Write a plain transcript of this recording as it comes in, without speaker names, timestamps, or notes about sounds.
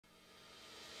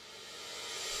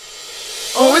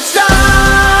Oh, it's time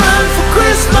for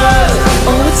Christmas.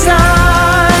 Oh, it's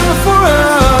time for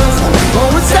us.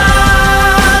 Oh, it's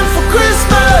time for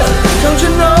Christmas. Don't you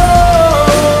know?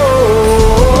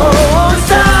 Oh,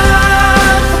 it's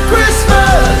time for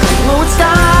Christmas. Oh, it's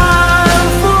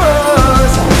time for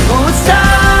us. Oh, it's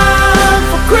time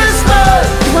for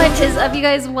Christmas. What is up, you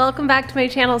guys? Welcome back to my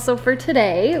channel. So for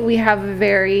today, we have a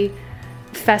very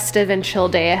festive and chill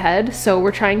day ahead. So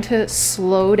we're trying to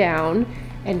slow down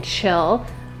and chill.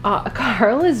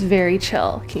 Carl is very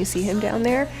chill. Can you see him down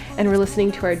there? And we're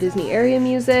listening to our Disney area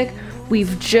music.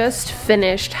 We've just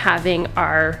finished having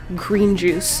our green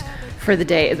juice for the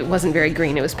day. It wasn't very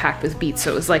green, it was packed with beets,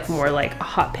 so it was like more like a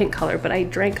hot pink color, but I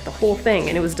drank the whole thing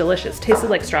and it was delicious. Tasted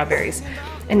like strawberries.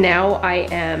 And now I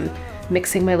am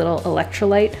mixing my little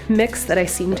electrolyte mix that I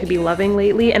seem to be loving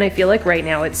lately, and I feel like right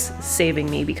now it's saving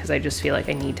me because I just feel like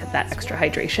I need that extra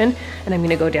hydration, and I'm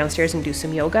gonna go downstairs and do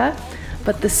some yoga.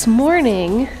 But this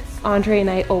morning, Andre and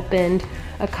I opened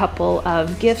a couple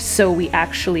of gifts, so we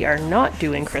actually are not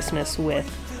doing Christmas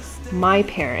with my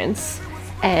parents,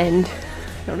 and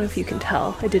I don't know if you can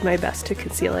tell, I did my best to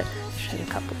conceal it. I shed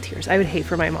a couple tears. I would hate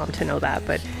for my mom to know that,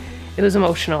 but it was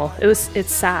emotional.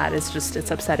 It's sad, it's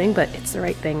upsetting, but it's the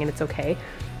right thing and it's okay.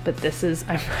 But this is,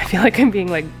 I feel like I'm being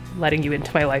like letting you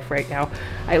into my life right now.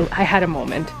 I had a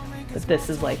moment. But this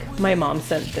is like, my mom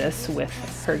sent this with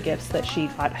her gifts that she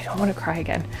got. I don't want to cry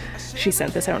again. She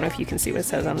sent this, I don't know if you can see what it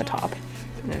says on the top.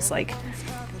 And it's like,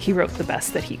 he wrote the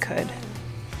best that he could.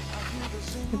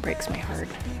 It breaks my heart.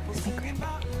 My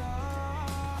grandpa.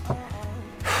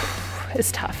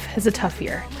 It's tough, it's a tough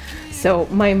year. So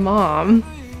my mom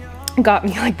got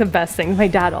me like the best thing. My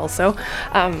dad also.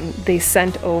 They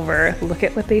sent over, look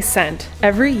at what they sent.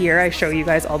 Every year I show you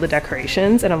guys all the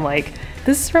decorations and I'm like,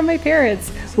 this is from my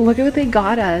parents. Look at what they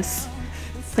got us.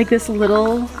 Like this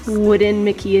little wooden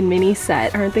Mickey and Minnie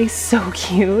set. Aren't they so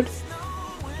cute?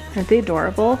 Aren't they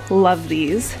adorable? Love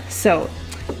these. So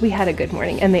we had a good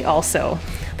morning. And they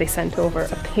sent over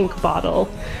a pink bottle,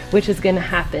 which is gonna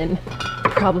happen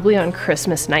probably on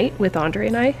Christmas night with Andre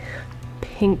and I.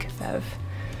 Pink Bev.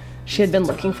 She had been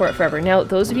looking for it forever. Now,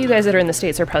 those of you guys that are in the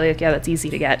States are probably like, yeah, that's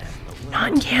easy to get.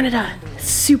 Not in Canada. It's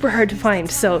super hard to find.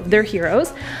 So they're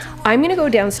heroes. I'm gonna go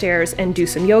downstairs and do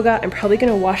some yoga. I'm probably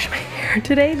gonna wash my hair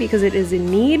today because it is in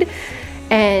need.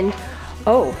 And,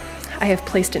 oh, I have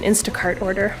placed an Instacart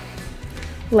order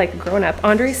like a grown-up.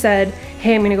 Andre said,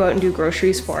 hey, I'm gonna go out and do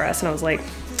groceries for us. And I was like,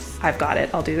 I've got it,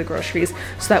 I'll do the groceries.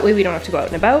 So that way we don't have to go out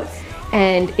and about.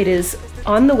 And it is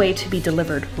on the way to be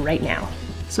delivered right now.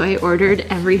 So I ordered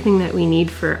everything that we need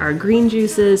for our green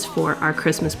juices, for our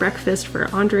Christmas breakfast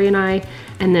for Andre and I,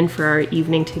 and then for our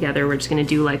evening together, we're just gonna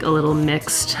do like a little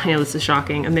mixed, I know this is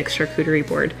shocking, a mixed charcuterie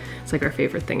board. It's like our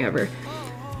favorite thing ever.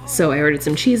 So I ordered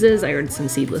some cheeses, I ordered some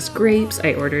seedless grapes,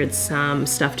 I ordered some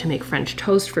stuff to make French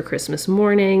toast for Christmas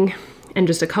morning, and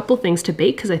just a couple things to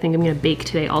bake, because I think I'm gonna bake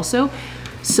today also.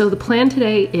 So the plan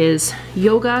today is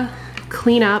yoga,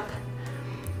 clean up,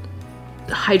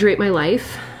 hydrate my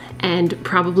life, and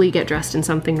probably get dressed in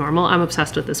something normal. I'm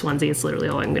obsessed with this onesie. It's literally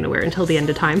all I'm gonna wear until the end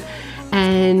of time.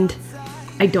 And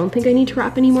I don't think I need to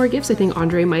wrap any more gifts. I think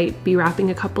Andre might be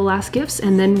wrapping a couple last gifts,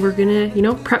 and then we're gonna, you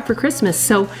know, prep for Christmas.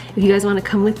 So if you guys wanna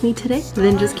come with me today,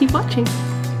 then just keep watching.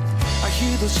 I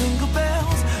hear those jingle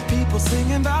bells, people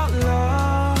singing about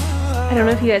love. I don't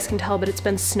know if you guys can tell, but it's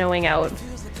been snowing out.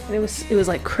 And it was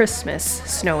like Christmas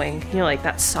snowing, you know, like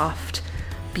that soft,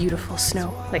 beautiful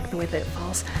snow, like the way that it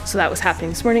falls. So that was happening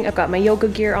this morning. I've got my yoga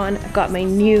gear on. I've got my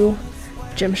new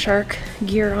Gymshark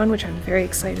gear on, which I'm very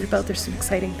excited about. There's some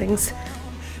exciting things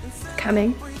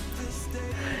coming.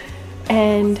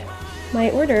 And my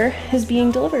order is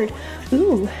being delivered.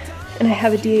 Ooh, and I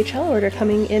have a DHL order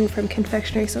coming in from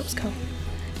Confectionery Soaps Co.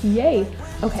 Yay.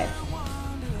 Okay,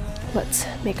 let's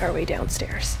make our way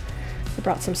downstairs. I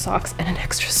brought some socks and an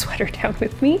extra sweater down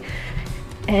with me.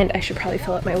 And I should probably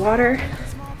fill up my water.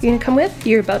 You gonna come with?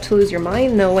 You're about to lose your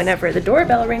mind though whenever the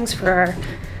doorbell rings for our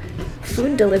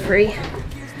food delivery.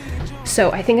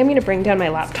 So I think I'm gonna bring down my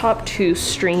laptop to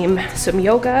stream some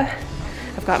yoga.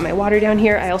 I've got my water down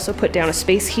here. I also put down a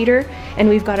space heater, and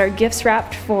we've got our gifts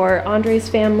wrapped for Andre's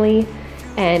family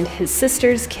and his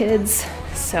sister's kids.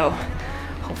 So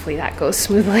hopefully that goes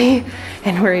smoothly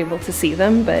and we're able to see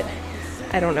them, but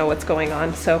I don't know what's going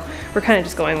on. So we're kind of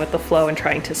just going with the flow and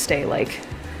trying to stay like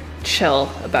chill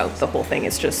about the whole thing.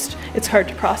 It's hard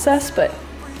to process, but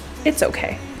it's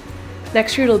okay.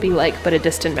 Next year it'll be like, but a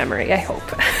distant memory, I hope.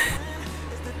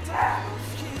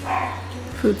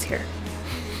 Food's here.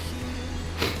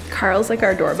 Carl's like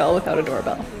our doorbell without a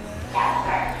doorbell.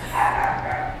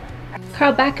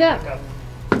 Carl, back up.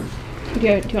 Do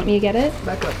you want me to get it?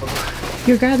 Back up.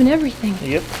 You're grabbing everything.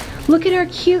 Yep. Look at our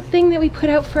cute thing that we put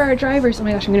out for our drivers. Oh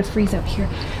my gosh, I'm gonna freeze out here.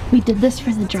 We did this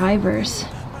for the drivers.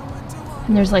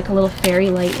 And there's like a little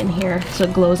fairy light in here, so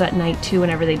it glows at night too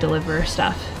whenever they deliver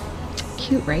stuff.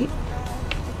 Cute, right?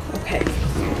 Okay.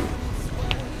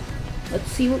 Let's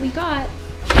see what we got.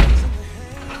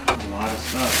 A lot of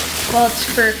stuff. Well, it's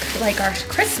for like our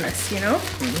Christmas, you know?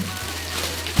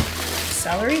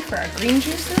 Celery for our green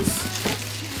juices.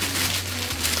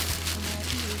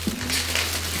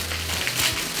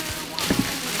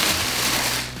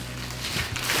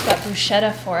 Got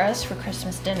bruschetta for us for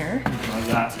Christmas dinner.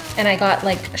 And I got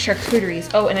like charcuteries.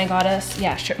 Oh, and I got us,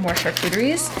 yeah, more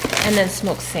charcuteries. And then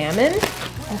smoked salmon.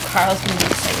 Oh, Carl's gonna be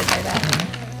excited by that.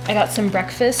 I got some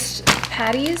breakfast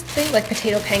patties thing, like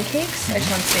potato pancakes. I just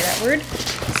want to say that word.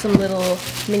 Some little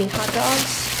mini hot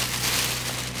dogs.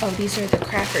 Oh, these are the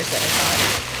crackers that I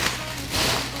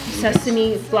got.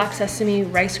 Sesame, black sesame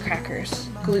rice crackers,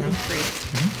 gluten-free.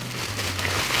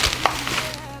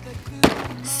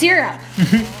 Syrup.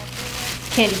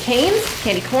 Candy canes,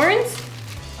 candy corns,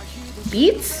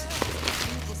 beets,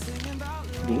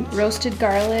 roasted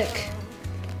garlic,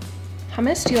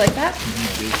 hummus. Do you like that?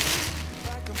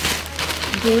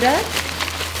 Gouda.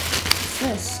 What's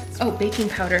this? Oh, baking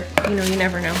powder. You know, you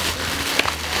never know.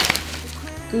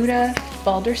 Gouda,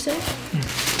 Balderson.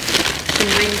 Some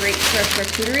green grapes for our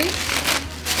charcuterie.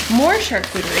 More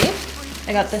charcuterie.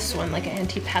 I got this one, like an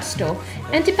antipasto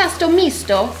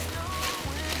misto.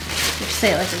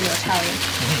 Say it like a real Italian.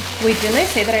 Wait, didn't I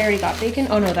say that I already got bacon?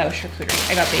 Oh no, that was charcuterie.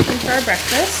 I got bacon for our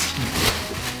breakfast.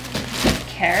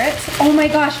 Carrots. Oh my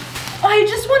gosh. Oh, I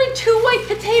just wanted 2 white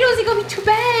potatoes. He got me 2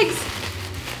 bags.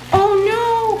 Oh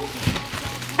no.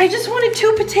 I just wanted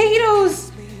 2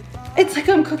 potatoes. It's like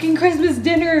I'm cooking Christmas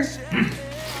dinner.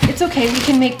 It's okay, we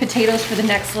can make potatoes for the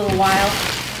next little while.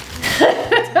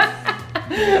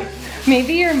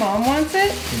 Maybe your mom wants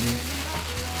it.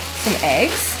 Some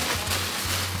eggs.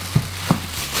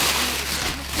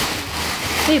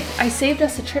 Babe, I saved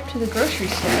us a trip to the grocery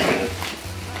store.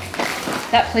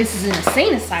 That place is an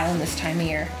insane asylum this time of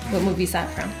year. What movie's that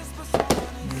from?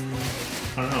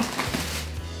 I don't know.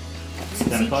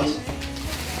 Santa Claus?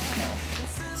 No.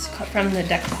 It's from the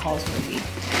DECOR movie.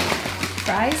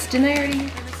 Fries? Didn't I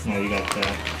already? No, you got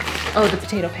that. Oh, the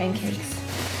potato pancakes.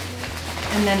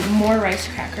 And then more rice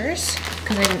crackers,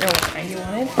 because I didn't know what kind you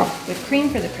wanted. Whipped cream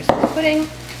for the Christmas pudding.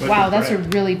 Wow, that's a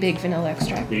really big vanilla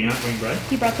extract. Did you not bring bread?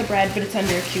 He brought the bread, but it's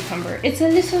under a cucumber. It's a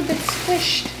little bit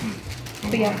squished.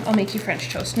 But yeah, I'll make you French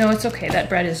toast. No, it's okay. That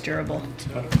bread is durable.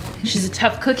 She's a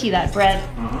tough cookie, that bread.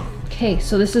 Okay,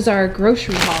 so this is our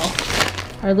grocery haul.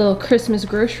 Our little Christmas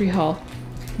grocery haul.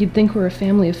 You'd think we're a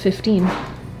family of 15.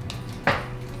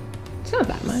 It's not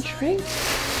that much, right?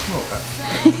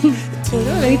 Okay. We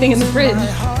don't have anything in the fridge.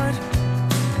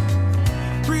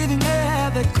 Breathing air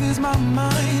that clears my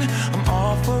mind. I'm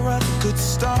all for a good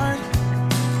start.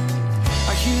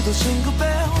 I hear those jingle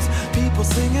bells, people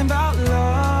singing about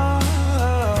love.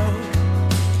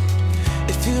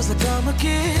 It feels like I'm a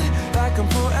kid, like I'm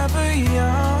forever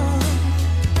young.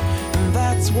 And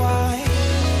that's why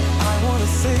I wanna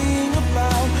sing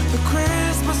about the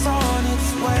Christmas on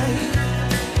its way.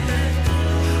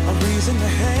 A reason to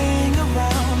hang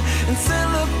around and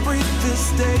celebrate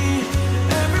this day.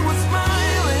 Everyone's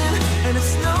smiling and it's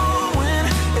snowing.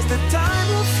 It's the time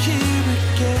of year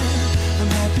again. I'm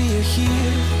happy you're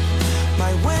here,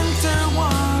 my winter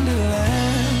wonderland.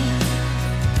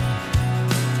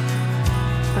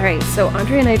 All right, so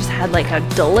Andre and I just had like a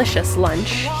delicious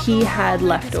lunch. He had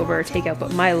leftover takeout,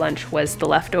 but my lunch was the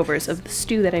leftovers of the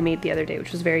stew that I made the other day,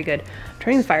 which was very good. I'm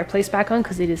turning the fireplace back on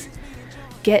because it is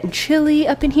getting chilly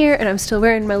up in here, and I'm still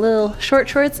wearing my little short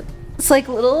shorts. It's like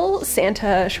little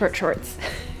Santa short shorts.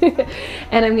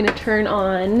 And I'm gonna turn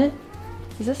on,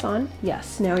 is this on?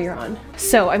 Yes, now you're on.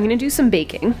 So I'm gonna do some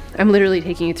baking. I'm literally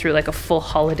taking you through like a full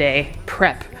holiday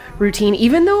prep routine.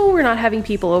 Even though we're not having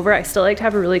people over, I still like to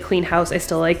have a really clean house. I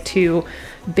still like to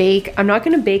bake. I'm not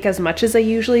gonna bake as much as I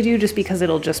usually do just because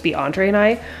it'll just be Andre and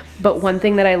I. But one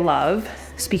thing that I love,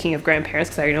 speaking of grandparents,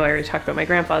 because I know I already talked about my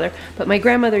grandfather, but my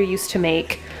grandmother used to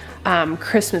make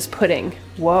Christmas pudding.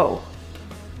 Whoa.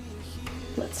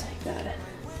 Let's make that.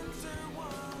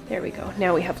 There we go.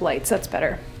 Now we have lights. That's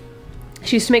better.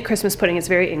 She used to make Christmas pudding. It's a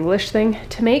very English thing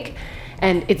to make,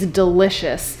 and it's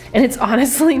delicious. And it's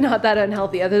honestly not that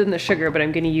unhealthy other than the sugar, but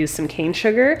I'm going to use some cane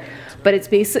sugar. But it's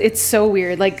basically, it's so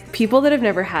weird. Like, people that have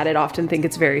never had it often think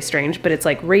it's very strange, but it's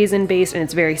like raisin based and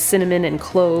it's very cinnamon and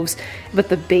cloves. But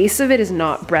the base of it is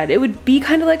not bread. It would be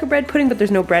kind of like a bread pudding, but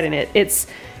there's no bread in it. It's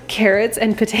carrots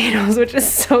and potatoes, which is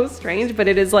so strange, but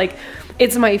it is like,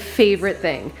 it's my favorite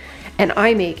thing. and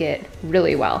I make it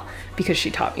really well because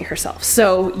she taught me herself.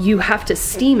 So you have to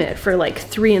steam it for like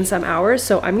 3 and some hours.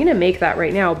 So I'm gonna make that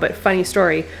right now, but funny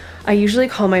story, I usually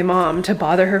call my mom to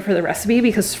bother her for the recipe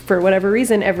because for whatever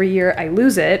reason, every year I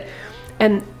lose it.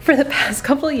 And for the past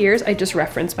couple of years, I just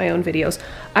reference my own videos.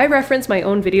 I reference my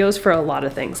own videos for a lot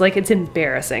of things. Like, it's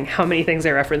embarrassing how many things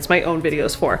I reference my own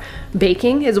videos for.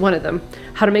 Baking is one of them.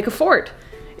 How to make a fort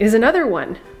is another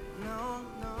one.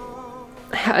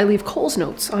 I leave Cole's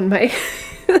notes on my,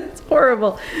 it's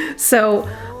horrible. So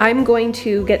I'm going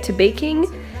to get to baking,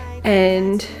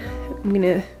 and I'm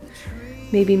gonna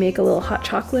maybe make a little hot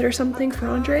chocolate or something for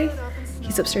Andre.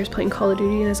 He's upstairs playing Call of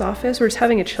Duty in his office. We're just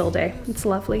having a chill day. It's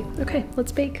lovely. Okay,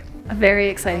 let's bake. A very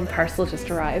exciting parcel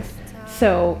just arrived.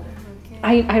 So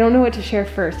I don't know what to share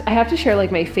first. I have to share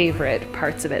like my favorite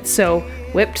parts of it. So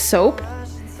whipped soap.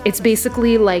 It's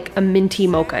basically like a minty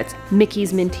mocha. It's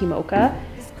Mickey's minty mocha.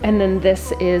 And then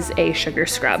this is a sugar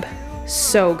scrub.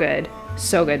 So good,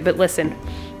 so good. But listen,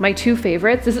 my two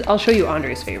favorites, I'll show you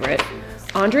Andre's favorite.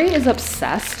 Andre is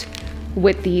obsessed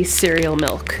with the cereal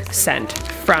milk scent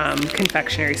from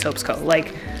Confectionery Soaps Co.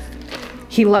 Like,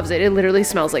 he loves it. It literally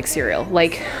smells like cereal.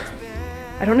 Like,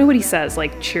 I don't know what he says,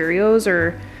 like Cheerios,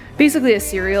 or basically a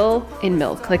cereal in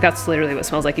milk. Like, that's literally what it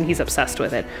smells like, and he's obsessed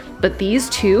with it. But these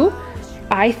two,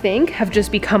 I think, have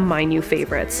just become my new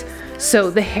favorites. So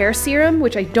the hair serum,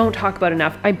 which I don't talk about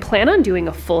enough, I plan on doing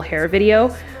a full hair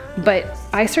video, but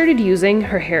I started using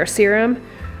her hair serum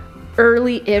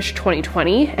early-ish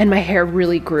 2020, and my hair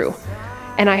really grew.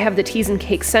 And I have the Teas and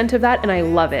Cakes scent of that, and I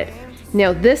love it.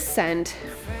 Now this scent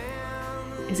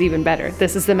is even better.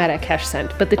 This is the Marrakesh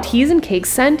scent, but the Teas and Cakes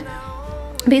scent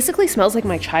basically smells like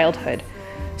my childhood.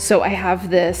 So I have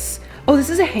this, oh, this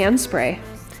is a hand spray.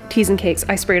 Teas and Cakes,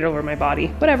 I sprayed it over my body.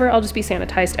 Whatever, I'll just be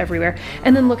sanitized everywhere.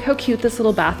 And then look how cute this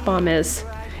little bath bomb is.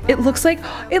 It looks like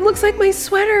my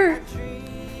sweater.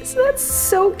 So that's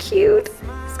so cute.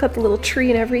 It's got the little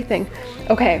tree and everything.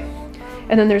 Okay.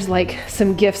 And then there's like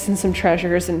some gifts and some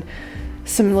treasures and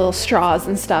some little straws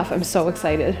and stuff. I'm so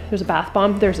excited. There's a bath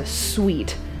bomb. There's a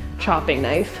sweet chopping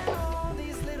knife.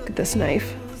 Look at this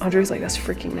knife. Andre's like, that's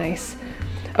freaking nice.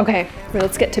 Okay, well,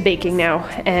 let's get to baking now.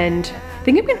 And I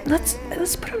think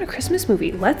let's put on a Christmas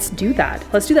movie. Let's do that.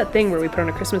 Let's do that thing where we put on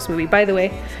a Christmas movie. By the way,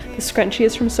 the scrunchie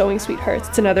is from Sewing Sweethearts.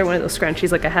 It's another one of those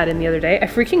scrunchies like I had in the other day. I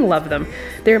freaking love them.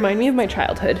 They remind me of my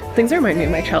childhood. Things that remind me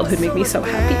of my childhood make me so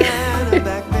happy.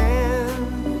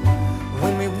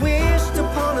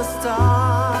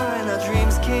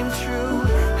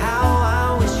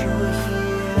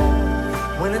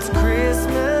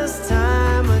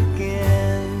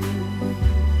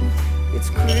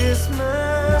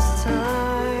 Christmas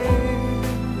time,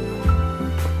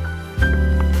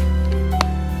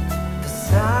 the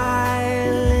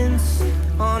silence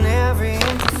on every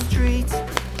empty street,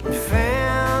 and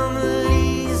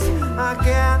families are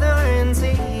gathering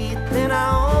to eat. Then I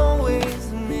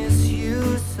always miss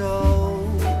you so.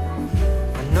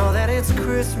 I know that it's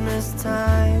Christmas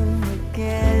time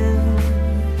again,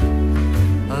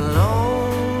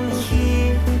 alone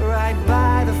here right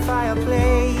by the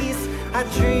fireplace. I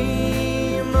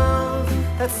dream of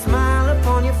that smile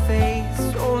upon your face.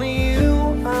 Only you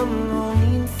I'm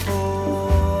longing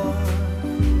for.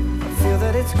 I feel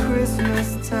that it's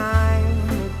Christmas time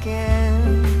again.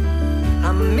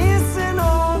 I'm missing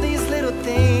all these little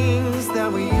things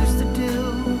that we used to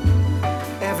do.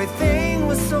 Everything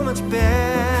was so much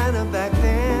better back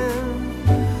then,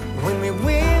 when we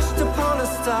wished upon a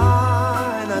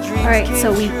star and our dreams came true. All right,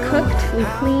 so we cooked, we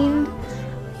cleaned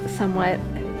somewhat.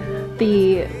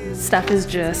 The stuff is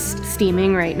just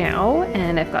steaming right now,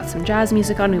 and I've got some jazz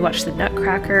music on. We watched the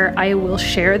Nutcracker. I will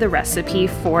share the recipe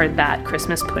for that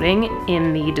Christmas pudding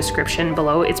in the description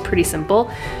below. It's pretty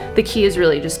simple. The key is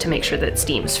really just to make sure that it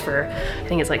steams for, I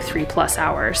think it's like 3+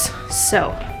 hours.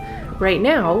 So right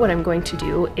now what I'm going to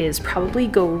do is probably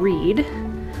go read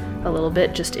a little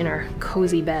bit just in our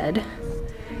cozy bed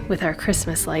with our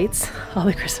Christmas lights. All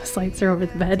the Christmas lights are over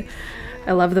the bed.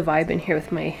 I love the vibe in here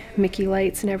with my Mickey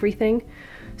lights and everything.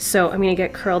 So I'm gonna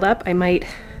get curled up. I might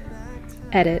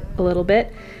edit a little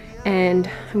bit, and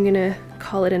I'm gonna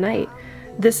call it a night.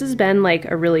 This has been like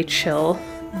a really chill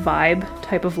vibe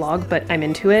type of vlog, but I'm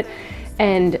into it.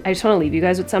 And I just wanna leave you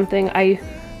guys with something. I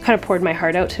kind of poured my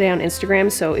heart out today on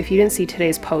Instagram, so if you didn't see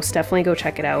today's post, definitely go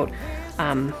check it out.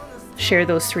 Share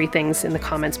those 3 things in the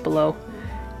comments below.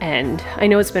 And I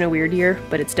know it's been a weird year,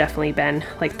 but it's definitely been,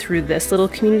 like, through this little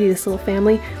community, this little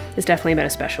family, it's definitely been a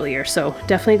special year. So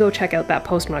definitely go check out that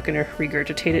post. I'm not gonna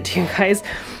regurgitate it to you guys,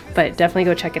 but definitely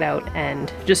go check it out,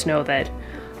 and just know that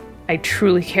I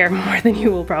truly care more than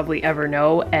you will probably ever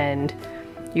know, and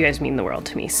you guys mean the world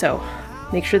to me. So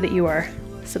make sure that you are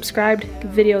subscribed, give the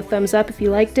video a thumbs up if you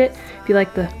liked it, if you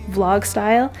like the vlog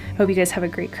style. I hope you guys have a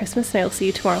great Christmas, and I will see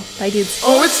you tomorrow. Bye, dudes.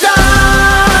 Oh, it's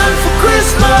time for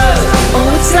Christmas.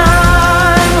 Oh, it's time.